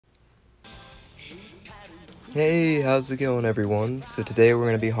Hey, how's it going everyone? So today we're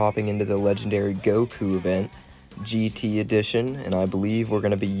going to be hopping into the legendary Goku event, GT edition, and I believe we're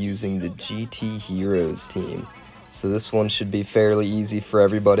going to be using the GT Heroes team. So this one should be fairly easy for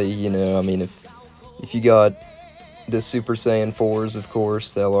everybody, I mean, if you got the Super Saiyan 4s, of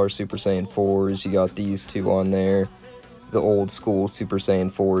course, the LR Super Saiyan 4s, you got these two on there, the old school Super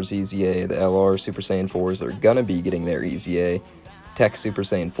Saiyan 4s Easy A, the LR Super Saiyan 4s are going to be getting their Easy A. Tech Super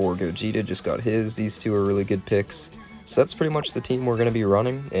Saiyan 4 Gogeta just got his. These two are really good picks. So that's pretty much the team we're going to be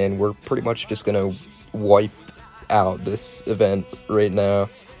running, and we're pretty much just going to wipe out this event right now.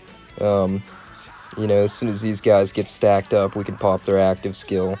 As soon as these guys get stacked up, we can pop their active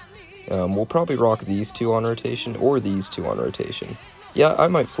skill. We'll probably rock these two on rotation, or these two on rotation. Yeah, I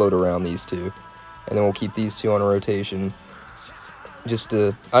might float around these two, and then we'll keep these two on rotation.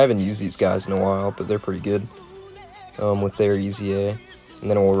 I haven't used these guys in a while, but they're pretty good. With their Easy A, and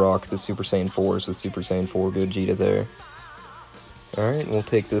then we'll rock the Super Saiyan 4s with Super Saiyan 4 Gogeta there. Alright, we'll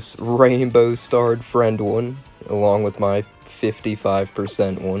take this Rainbow Starred Friend one, along with my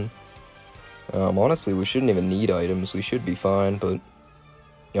 55% one. Honestly, we shouldn't even need items, we should be fine, but...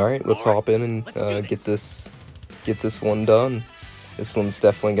 Alright, let's hop in and get this one done. This one's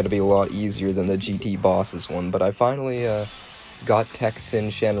definitely going to be a lot easier than the GT Bosses one, but I finally got Tech Sin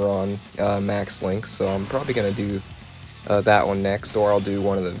Shenron Max Link, so I'm probably going to do that one next, or I'll do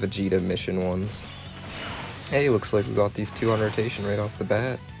one of the Vegeta mission ones. Hey, looks like we got these two on rotation right off the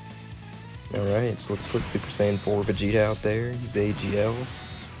bat. Alright, so let's put Super Saiyan 4 Vegeta out there. He's AGL.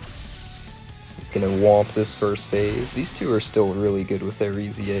 He's gonna womp this first phase. These two are still really good with their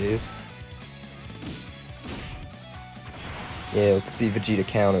Easy A's. Yeah, let's see Vegeta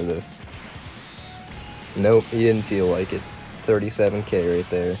counter this. Nope, he didn't feel like it. 37k right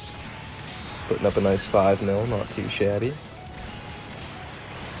there. Putting up a nice 5 mil, not too shabby.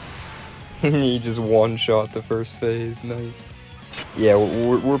 He just one-shot the first phase, nice. Yeah,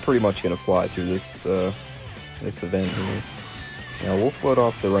 we're pretty much gonna fly through this this event here. Now we'll float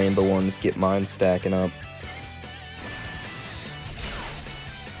off the rainbow ones, get mine stacking up.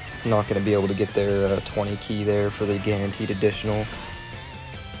 Not gonna be able to get their 20 key there for the guaranteed additional.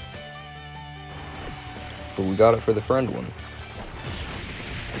 But we got it for the friend one.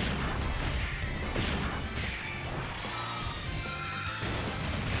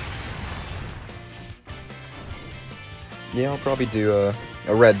 Yeah, I'll probably do a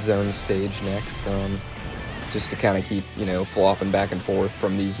red zone stage next, just to kind of keep, flopping back and forth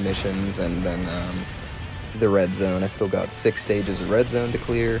from these missions, and then the red zone. I still got 6 stages of red zone to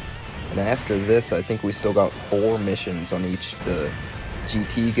clear, and after this, I think we still got 4 missions on each, the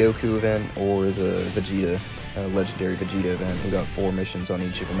GT Goku event or the Vegeta, legendary Vegeta event. We got 4 missions on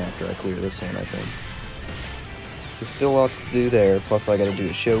each of them after I clear this one, I think. So still lots to do there, plus I gotta do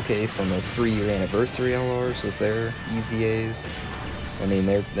a showcase on the 3-year anniversary LRs with their Easy A's. I mean,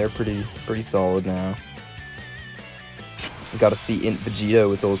 they're pretty solid now. Gotta see Int Vegeta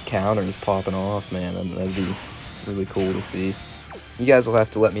with those counters popping off, man. That'd be really cool to see. You guys will have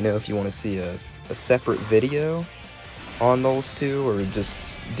to let me know if you want to see a separate video on those two, or just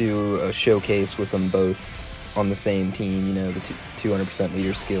do a showcase with them both on the same team, the 200%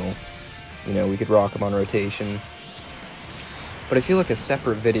 leader skill. We could rock them on rotation. But I feel like a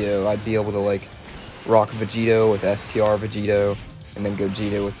separate video, I'd be able to, like, rock Vegito with STR Vegito, and then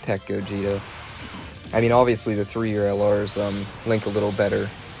Gogeta with Tech Gogeta. I mean, obviously the 3-year LRs link a little better,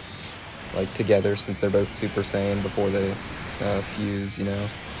 like, together, since they're both Super Saiyan before they fuse, And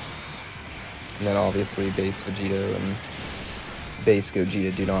then obviously base Vegito and base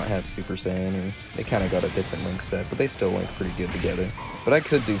Gogeta do not have Super Saiyan, or they kind of got a different link set, but they still link pretty good together. But I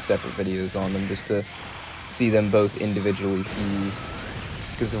could do separate videos on them just to see them both individually fused,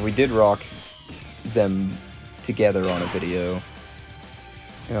 because if we did rock them together on a video,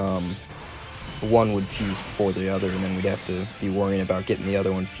 one would fuse before the other, and then we'd have to be worrying about getting the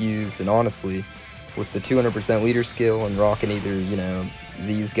other one fused. And honestly, with the 200% leader skill and rocking either,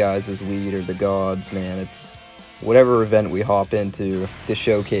 these guys as lead or the gods, man, it's whatever event we hop into to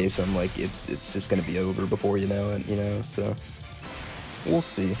showcase them, like, it's just gonna be over before you know it, so we'll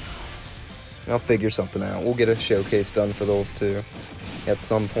see. I'll figure something out. We'll get a showcase done for those two at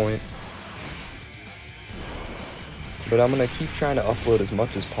some point. But I'm going to keep trying to upload as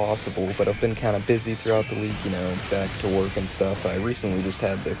much as possible, but I've been kind of busy throughout the week, back to work and stuff. I recently just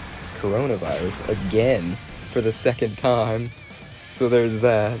had the coronavirus again for the 2nd time, so there's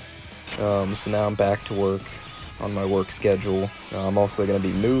that. So now I'm back to work on my work schedule. I'm also going to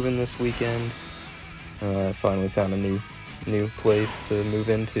be moving this weekend. I finally found a new place to move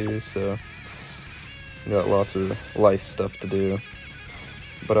into, so got lots of life stuff to do.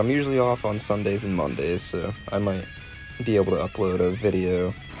 But I'm usually off on Sundays and Mondays, so I might be able to upload a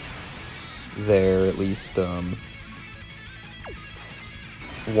video there, at least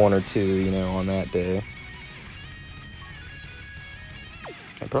one or two, you know, on that day.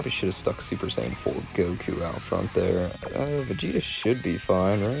 I probably should have stuck Super Saiyan 4 Goku out front there. Vegeta should be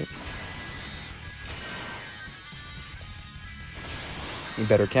fine, right? You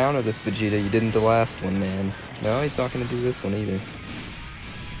better counter this, Vegeta. You didn't the last one, man. No, he's not going to do this one either.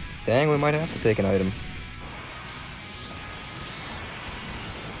 Dang, we might have to take an item.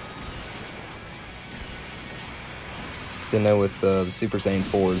 So I know with the Super Saiyan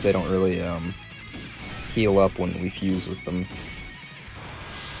 4s, they don't really heal up when we fuse with them.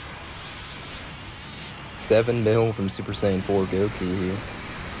 7 mil from Super Saiyan 4 Goku here.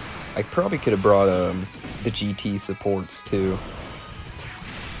 I probably could have brought the GT supports too.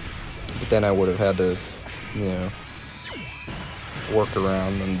 But then I would have had to, you know, work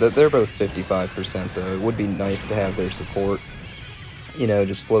around them. They're both 55% though. It would be nice to have their support. You know,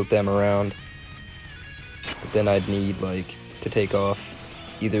 just float them around. But then I'd need, like, to take off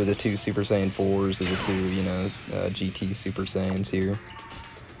either the 2 Super Saiyan 4s or the 2, you know, GT Super Saiyans here.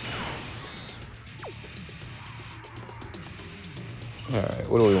 Alright,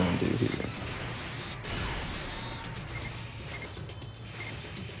 what do we want to do here?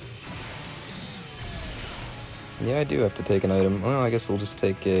 Yeah, I do have to take an item. Well, I guess we'll just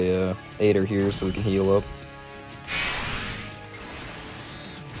take a Aider here so we can heal up.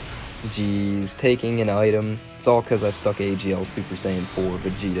 Jeez, taking an item. It's all because I stuck AGL Super Saiyan 4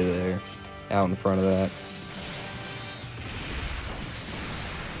 Vegeta there, out in front of that.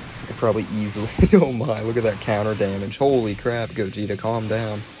 I could probably easily... Oh my, look at that counter damage. Holy crap, Gogeta, calm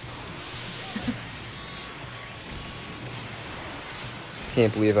down.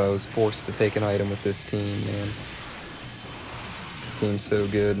 Can't believe I was forced to take an item with this team, man. This team's so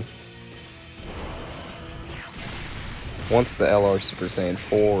good. Once the LR Super Saiyan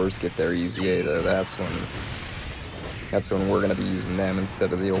 4s get their Easy A, though, that's when we're going to be using them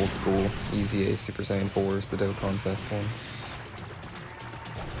instead of the old school Easy A Super Saiyan 4s, the Dokkan Fest ones.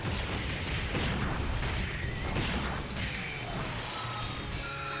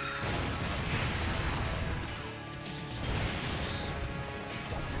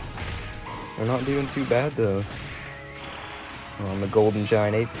 We're not doing too bad, though. On the Golden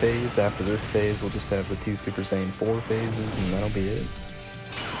Giant Ape phase, after this phase, we'll just have the 2 Super Saiyan 4 phases, and that'll be it.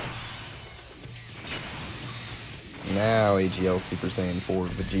 Now AGL Super Saiyan 4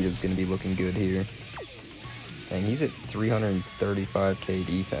 Vegeta's gonna be looking good here. And he's at 335k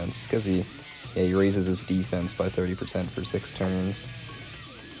defense, because he raises his defense by 30% for 6 turns.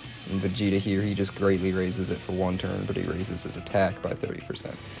 And Vegeta here, he just greatly raises it for 1 turn, but he raises his attack by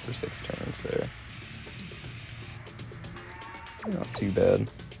 30% for 6 turns there. Not too bad.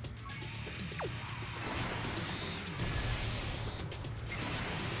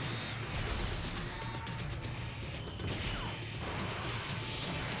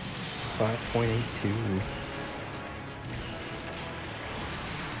 .82.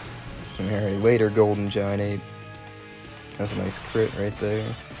 Alright, later Golden Giant Ape. That's a nice crit right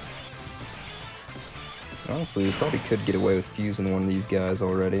there. Honestly, we probably could get away with fusing one of these guys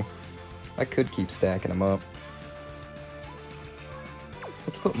already. I could keep stacking them up.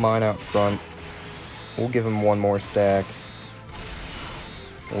 Let's put mine out front. We'll give him 1 more stack.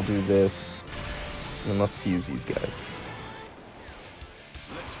 We'll do this. And then let's fuse these guys.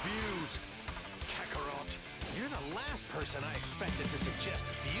 Let's fuse. Kakarot, you're the last person I expected to suggest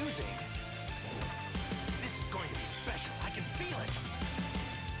fusing. This is going to be special. I can feel it.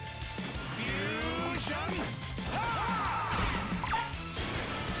 Fusion!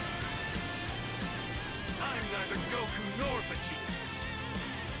 I'm neither Goku nor Vegeta.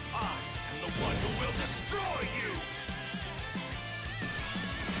 I am the one who will destroy you!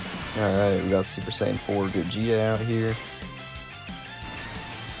 Alright, we got Super Saiyan 4 Gogeta out here.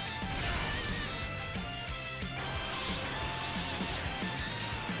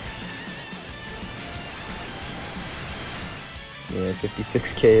 Yeah,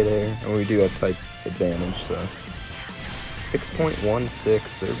 56k there, and we do have type advantage, so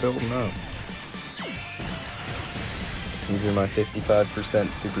 6.16, they're building up. These are my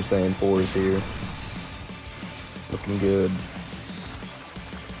 55% Super Saiyan 4s here. Looking good.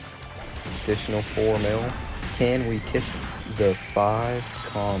 Additional 4 mil. Can we get the 5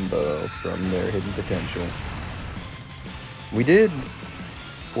 combo from their hidden potential? We did!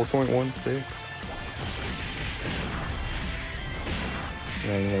 4.16.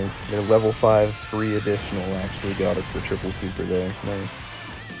 And their level 5 free additional actually got us the triple super there. Nice.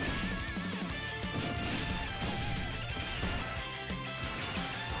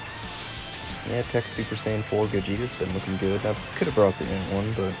 Yeah, Tech Super Saiyan 4 Gogeta's been looking good. I could have brought the Int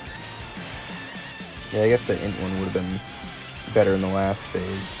one, but... yeah, I guess the Int one would have been better in the last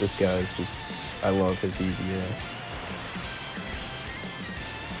phase, but this guy's just... I love his easy air.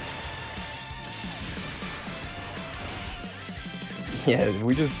 Yeah,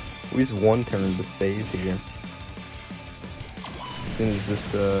 we just one-turned this phase here. As soon as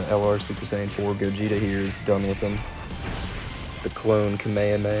this LR Super Saiyan 4 Gogeta here is done with him. The clone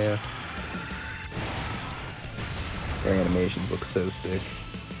Kamehameha. Their animations look so sick.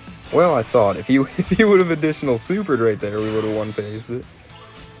 Well, I thought if you would have additional supered right there, we would have one-phased it.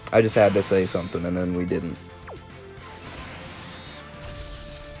 I just had to say something, and then we didn't.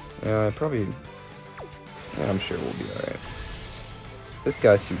 Probably... yeah, I'm sure we'll be alright. If this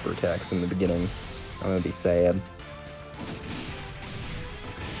guy super attacks in the beginning, I'm gonna be sad.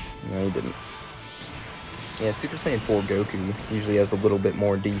 No, he didn't. Yeah, Super Saiyan 4 Goku usually has a little bit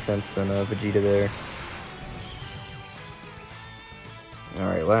more defense than Vegeta there.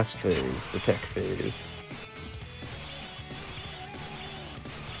 Alright, last phase, the tech phase.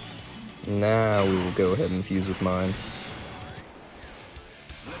 Now we will go ahead and fuse with mine.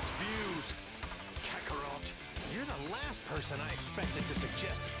 Let's fuse. Kakarot, you're the last person I expected to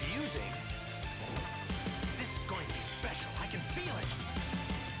suggest fusing. This is going to be special. I can feel it.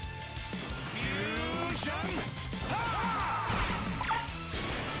 Fusion!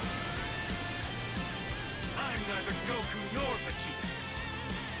 I'm neither Goku nor Vegeta.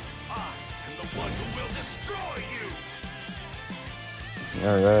 I am the one who will destroy you!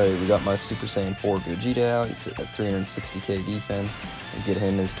 Alright, we got my Super Saiyan 4 Gogeta out. He's at 360k defense. We get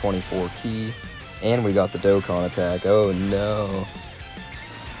him his 24 key. And we got the Dokkan attack. Oh no.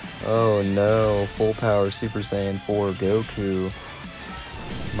 Oh no. Full power Super Saiyan 4 Goku.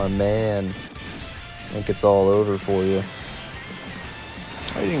 My man. I think it's all over for you.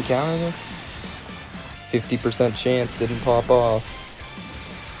 I didn't counter this. 50% chance didn't pop off.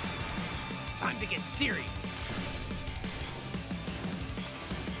 Time to get serious.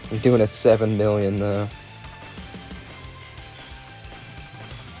 He's doing a 7 million though.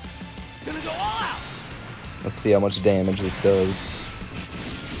 Gonna go all out. Let's see how much damage this does.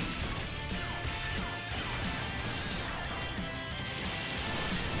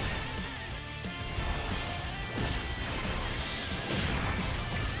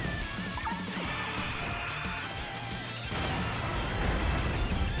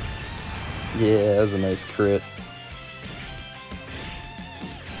 Yeah, that was a nice crit.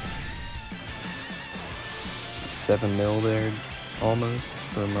 $7 mil there, almost,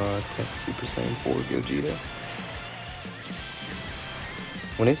 from Tech Super Saiyan 4 Gogeta.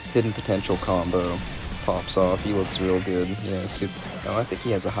 When his hidden potential combo pops off, he looks real good. Yeah, oh, I think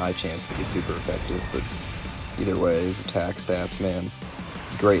he has a high chance to be super effective, but either way, his attack stats, man.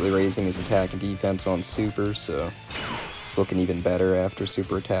 He's greatly raising his attack and defense on super, so it's looking even better after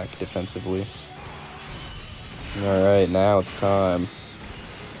super attack defensively. Alright, now it's time.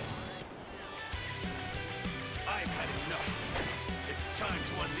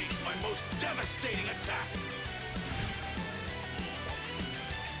 Devastating attack!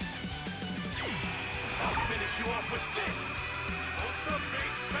 I'll finish you off with this! Ultra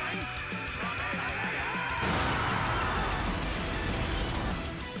Big Bang!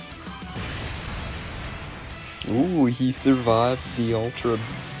 Ooh, he survived the Ultra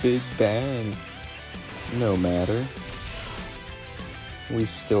Big Bang. No matter. We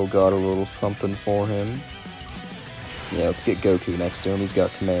still got a little something for him. Yeah, let's get Goku next to him. He's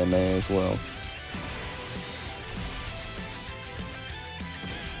got Kamehameha as well.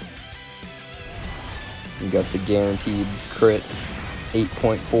 We got the guaranteed crit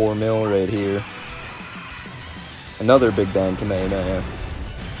 8.4 mil right here. Another Big Bang Kamehameha.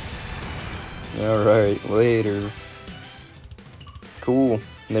 Alright, later. Cool.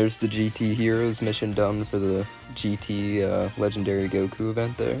 And there's the GT Heroes mission done for the GT Legendary Goku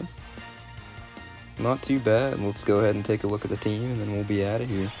event there. Not too bad. Let's go ahead and take a look at the team, and then we'll be out of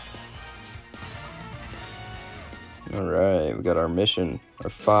here. Alright, we got our mission, our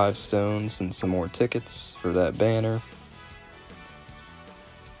 5 stones, and some more tickets for that banner.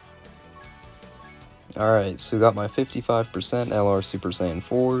 Alright, so we got my 55% LR Super Saiyan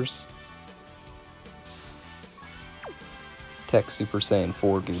 4s. Tech Super Saiyan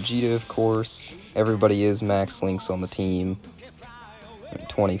 4 Gogeta, of course. Everybody is max links on the team.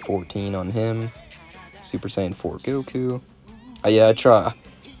 2014 on him. Super Saiyan 4 Goku. Yeah, I try.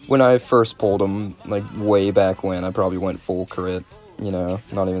 When I first pulled him, like way back when, I probably went full crit. You know,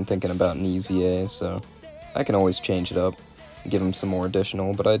 not even thinking about an easy A, so I can always change it up. Give him some more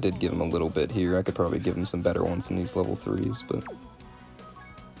additional, but I did give him a little bit here. I could probably give him some better ones in these level 3s, but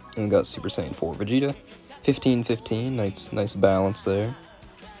And we got Super Saiyan 4 Vegeta. 15-15, nice balance there.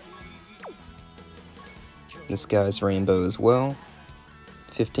 This guy's rainbow as well.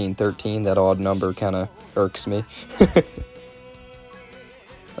 15-13, that odd number kind of irks me.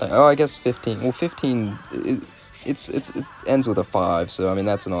 Oh, I guess 15. Well, 15, it ends with a 5, so I mean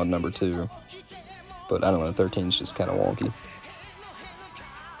that's an odd number too. But I don't know, 13 is just kind of wonky.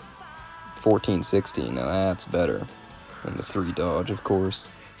 14-16, now that's better than the 3 dodge, of course.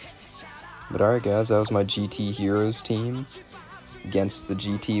 But alright guys, that was my GT Heroes team against the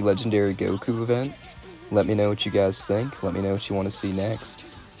GT Legendary Goku event. Let me know what you guys think, let me know what you want to see next,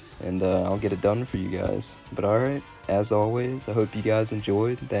 and I'll get it done for you guys. But alright, as always, I hope you guys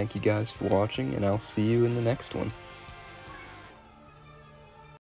enjoyed, thank you guys for watching, and I'll see you in the next one.